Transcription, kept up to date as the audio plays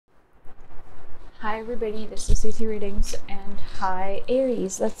Hi everybody, this is CT Readings and hi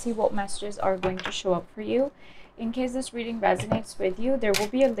Aries. Let's see what messages are going to show up for you. In case this reading resonates with you, there will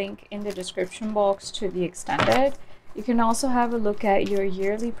be a link in the description box to the extended. You can also have a look at your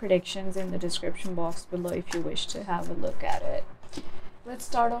yearly predictions in the description box below if you wish to have a look at it. Let's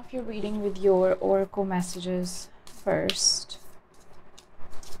start off your reading with your oracle messages first.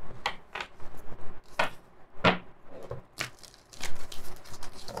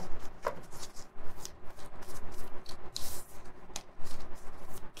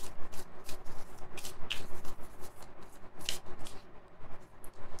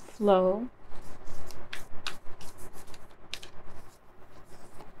 Flow,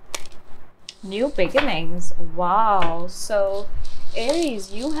 new beginnings. Wow, so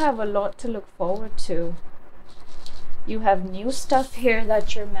Aries, you have a lot to look forward to. You have new stuff here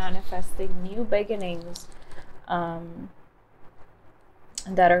that you're manifesting, new beginnings that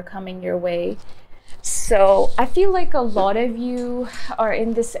are coming your way. So I feel like a lot of you are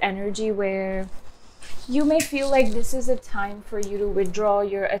in this energy where you may feel like this is a time for you to withdraw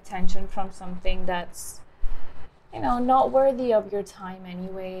your attention from something that's, not worthy of your time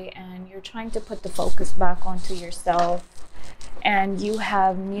anyway, and you're trying to put the focus back onto yourself, and you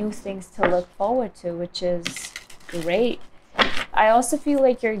have new things to look forward to, which is great. I also feel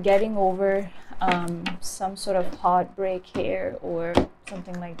like you're getting over some sort of heartbreak here or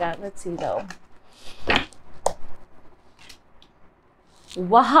something like that. Let's see though.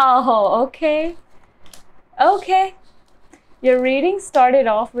 Wow, okay. Okay, your reading started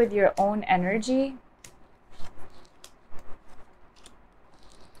off with your own energy.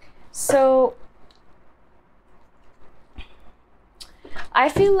 So I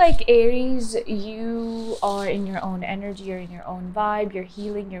feel like Aries, you are in your own energy, you're in your own vibe, you're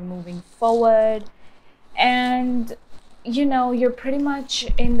healing, you're moving forward, and you're pretty much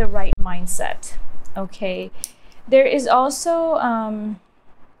in the right mindset. Okay, there is also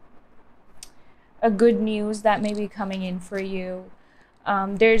a good news that may be coming in for you.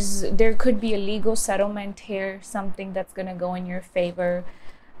 There could be a legal settlement here, something that's going to go in your favor.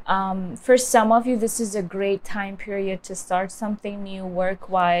 For some of you, this is a great time period to start something new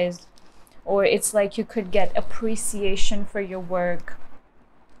work-wise, or it's like you could get appreciation for your work.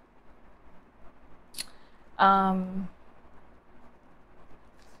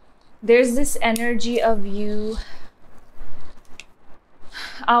 There's this energy of you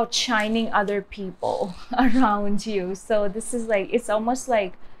outshining other people around you. So this is like, it's almost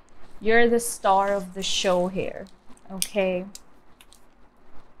like you're the star of the show here. Okay,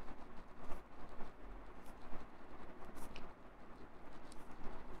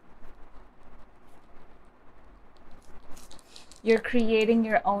 you're creating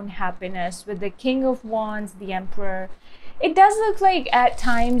your own happiness with the King of Wands, the Emperor. It does look like at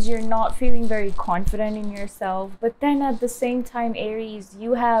times you're not feeling very confident in yourself, but then at the same time, Aries,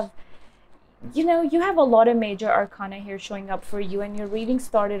 you have a lot of major arcana here showing up for you, and your reading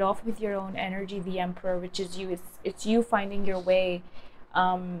started off with your own energy, the Emperor, which is you. It's you finding your way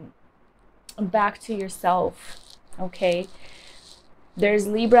back to yourself. Okay, there's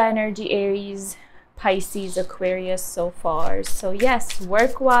Libra energy, Aries, Pisces, Aquarius so far. So yes,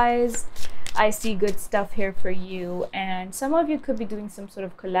 work-wise, I see good stuff here for you, and some of you could be doing some sort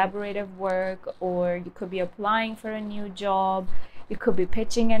of collaborative work, or you could be applying for a new job, you could be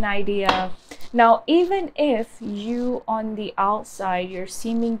pitching an idea. Now, even if you on the outside, you're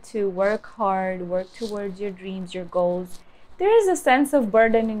seeming to work hard, work towards your dreams, your goals, there is a sense of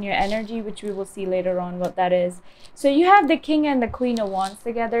burden in your energy, which we will see later on what that is. So you have the King and the Queen of Wands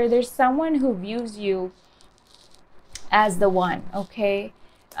together. There's someone who views you as the one, okay?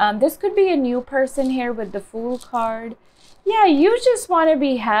 This could be a new person here with the Fool card. Yeah, you just want to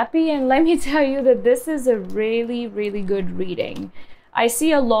be happy, and let me tell you that this is a really, really good reading. I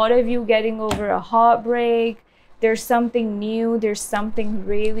see a lot of you getting over a heartbreak. There's something new. There's something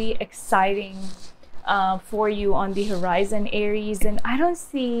really exciting for you on the horizon, Aries. And I don't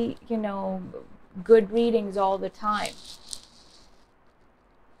see, good readings all the time.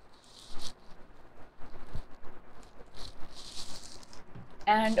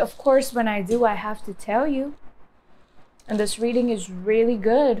 And of course, when I do, I have to tell you. And this reading is really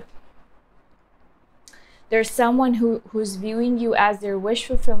good. There's someone who's viewing you as their wish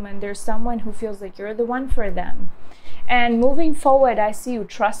fulfillment. There's someone who feels like you're the one for them. And moving forward, I see you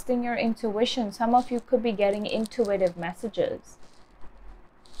trusting your intuition. Some of you could be getting intuitive messages.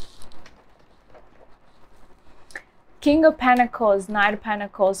 King of Pentacles, Knight of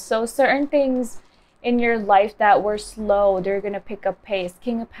Pentacles. So certain things in your life that were slow, they're going to pick up pace.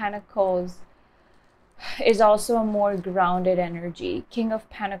 King of Pentacles. is also a more grounded energy. King of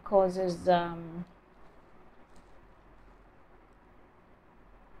Pentacles is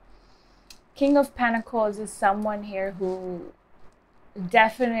King of Pentacles is someone here who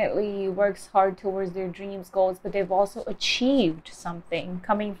definitely works hard towards their dreams, goals, but they've also achieved something,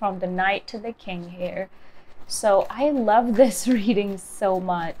 coming from the Knight to the King here. So I love this reading so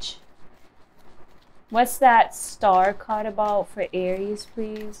much. What's that star card about for Aries,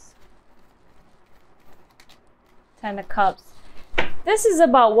 please? Ten of Cups. This is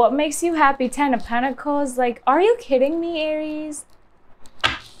about what makes you happy. Ten of Pentacles. Like, are you kidding me, Aries?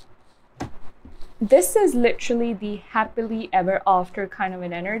 This is literally the happily ever after kind of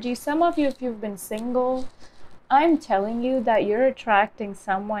an energy. Some of you, if you've been single, I'm telling you that you're attracting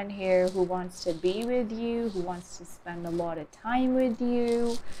someone here who wants to be with you, who wants to spend a lot of time with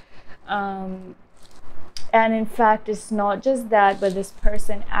you. And in fact, it's not just that, but this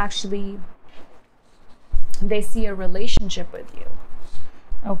person actually, they see a relationship with you.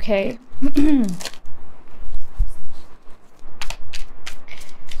 Okay.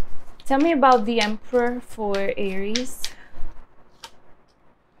 Tell me about the Emperor for Aries.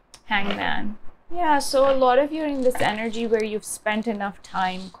 Hangman. Yeah, so a lot of you are in this energy where you've spent enough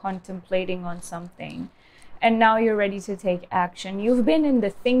time contemplating on something and now you're ready to take action. You've been in the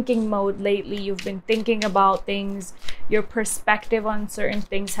thinking mode lately. You've been thinking about things. Your perspective on certain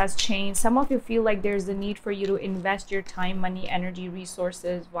things has changed. Some of you feel like there's a need for you to invest your time, money, energy,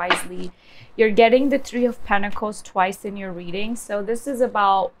 resources wisely. You're getting the Three of Pentacles twice in your reading. So this is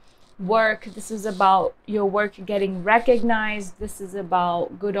about work. This is about your work getting recognized. This is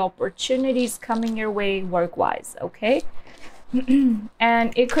about good opportunities coming your way work-wise, okay?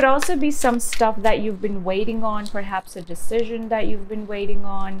 And it could also be some stuff that you've been waiting on, perhaps a decision that you've been waiting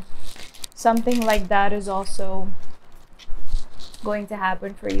on. Something like that is also going to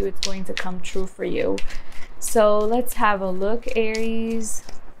happen for you. It's going to come true for you. So let's have a look, Aries.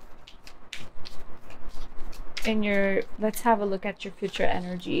 Let's have a look at your future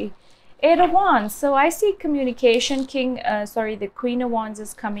energy. Eight of Wands. So I see communication. The Queen of Wands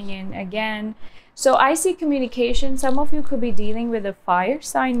is coming in again. So I see communication. Some of you could be dealing with a fire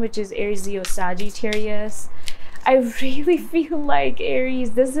sign, which is Aries, Leo, Sagittarius. I really feel like,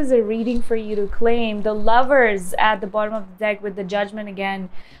 Aries, this is a reading for you to claim. The Lovers at the bottom of the deck with the Judgment again.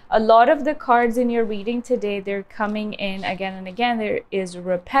 A lot of the cards in your reading today, they're coming in again and again. There is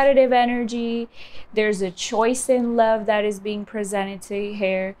repetitive energy. There's a choice in love that is being presented to you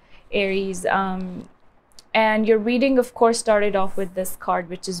here, Aries. And your reading, of course, started off with this card,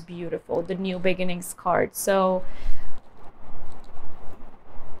 which is beautiful, the New Beginnings card. So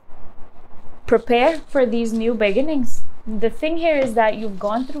prepare for these new beginnings. The thing here is that you've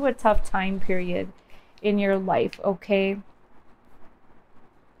gone through a tough time period in your life, okay?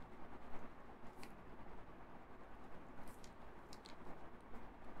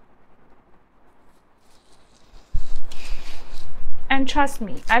 And trust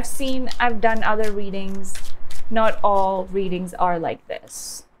me, I've done other readings. Not all readings are like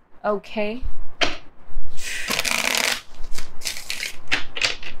this, okay?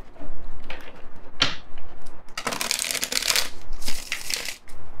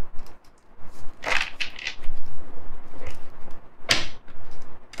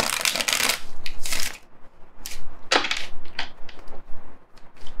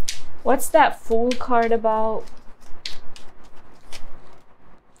 What's that Fool card about?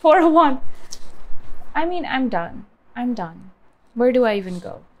 4 of Wands. I mean, I'm done. I'm done. Where do I even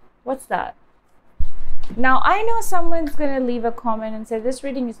go? What's that? Now, I know someone's going to leave a comment and say, this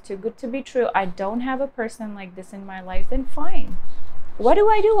reading is too good to be true. I don't have a person like this in my life. Then fine. What do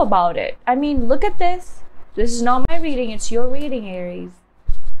I do about it? I mean, look at this. This is not my reading. It's your reading, Aries.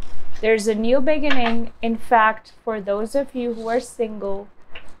 There's a new beginning. In fact, for those of you who are single,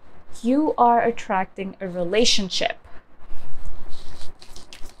 you are attracting a relationship.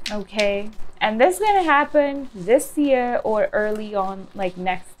 Okay, and this is going to happen this year or early on, like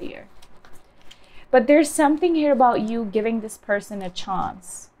next year. But there's something here about you giving this person a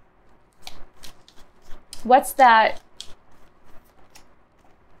chance. What's that?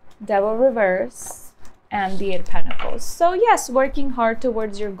 Devil reverse and the 8 of Pentacles. So yes, working hard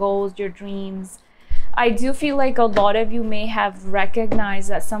towards your goals, your dreams. I do feel like a lot of you may have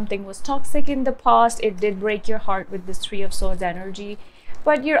recognized that something was toxic in the past. It did break your heart with this 3 of Swords energy.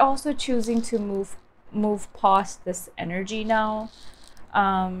 But you're also choosing to move past this energy now.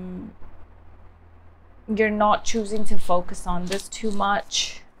 You're not choosing to focus on this too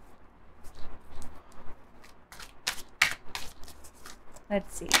much.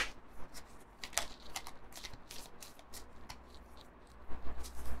 Let's see.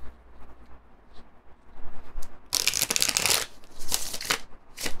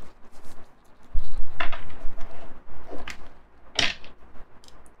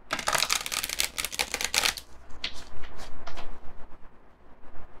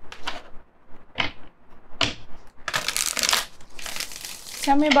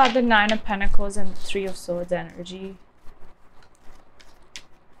 Tell me about the Nine of Pentacles and the Three of Swords energy.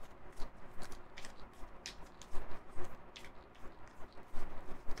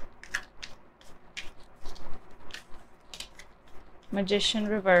 Magician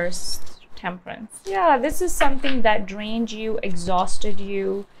reversed, Temperance. Yeah, this is something that drained you, exhausted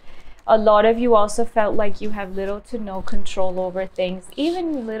you. A lot of you also felt like you have little to no control over things,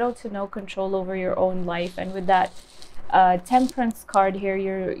 even little to no control over your own life. And with that Temperance card here,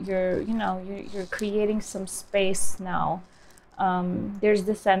 you're creating some space now. There's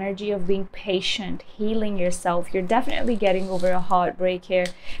this energy of being patient, healing yourself. You're definitely getting over a heartbreak here.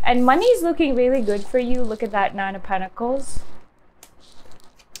 And money is looking really good for you. Look at that Nine of Pentacles.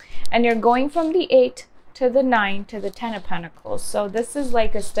 And you're going from the 8 to the 9 to the 10 of Pentacles. So this is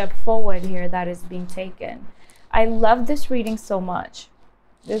like a step forward here that is being taken. I love this reading so much.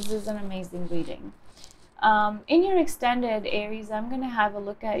 This is an amazing reading. In your extended Aries, I'm going to have a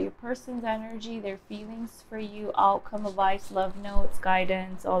look at your person's energy, their feelings for you, outcome, advice, love notes,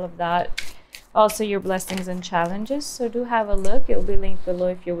 guidance, all of that. Also your blessings and challenges. So do have a look. It'll be linked below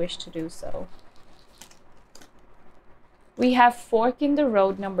if you wish to do so. We have fork in the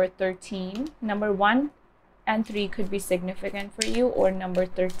road, number 13. Number 1 and 3 could be significant for you, or number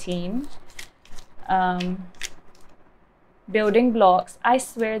 13. Building blocks. I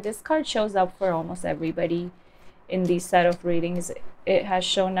swear this card shows up for almost everybody in these set of readings. It has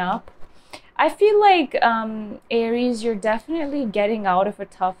shown up. I feel like Aries, you're definitely getting out of a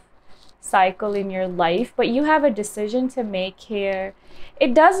tough cycle in your life, but you have a decision to make here.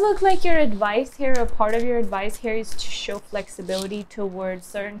 It does look like your advice here, or part of your advice here, is to show flexibility towards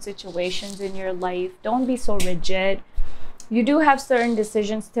certain situations in your life. Don't be so rigid. You do have certain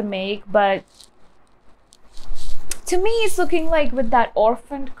decisions to make, but to me it's looking like with that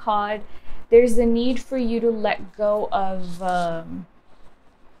Orphaned card, there's a need for you to let go of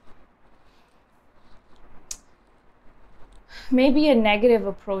maybe a negative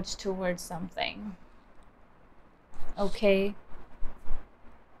approach towards something. Okay.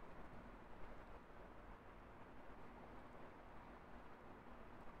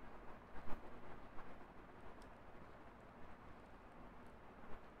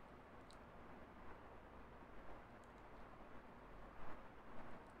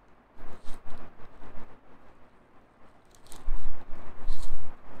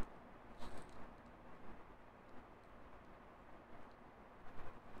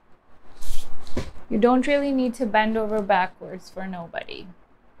 You don't really need to bend over backwards for nobody.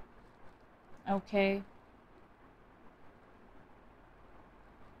 Okay?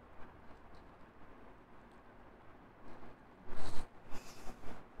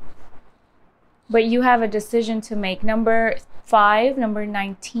 But you have a decision to make. Number 5, number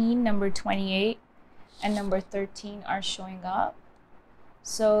 19, number 28, and number 13 are showing up.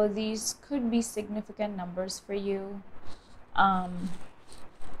 So these could be significant numbers for you.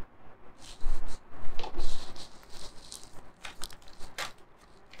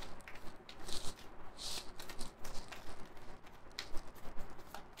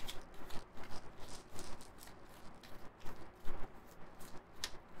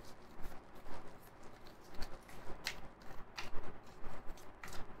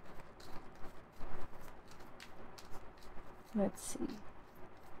 Let's see.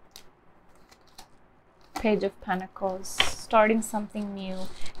 Page of Pentacles, starting something new.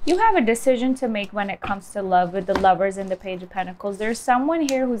 You have a decision to make when it comes to love with the Lovers and the Page of Pentacles. There's someone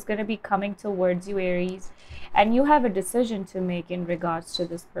here who's going to be coming towards you, Aries, and you have a decision to make in regards to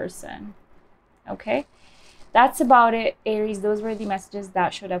this person. Okay? That's about it, Aries. Those were the messages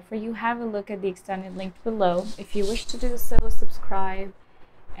that showed up for you. Have a look at the extended link below. If you wish to do so, subscribe,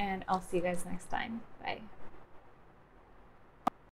 and I'll see you guys next time. Bye.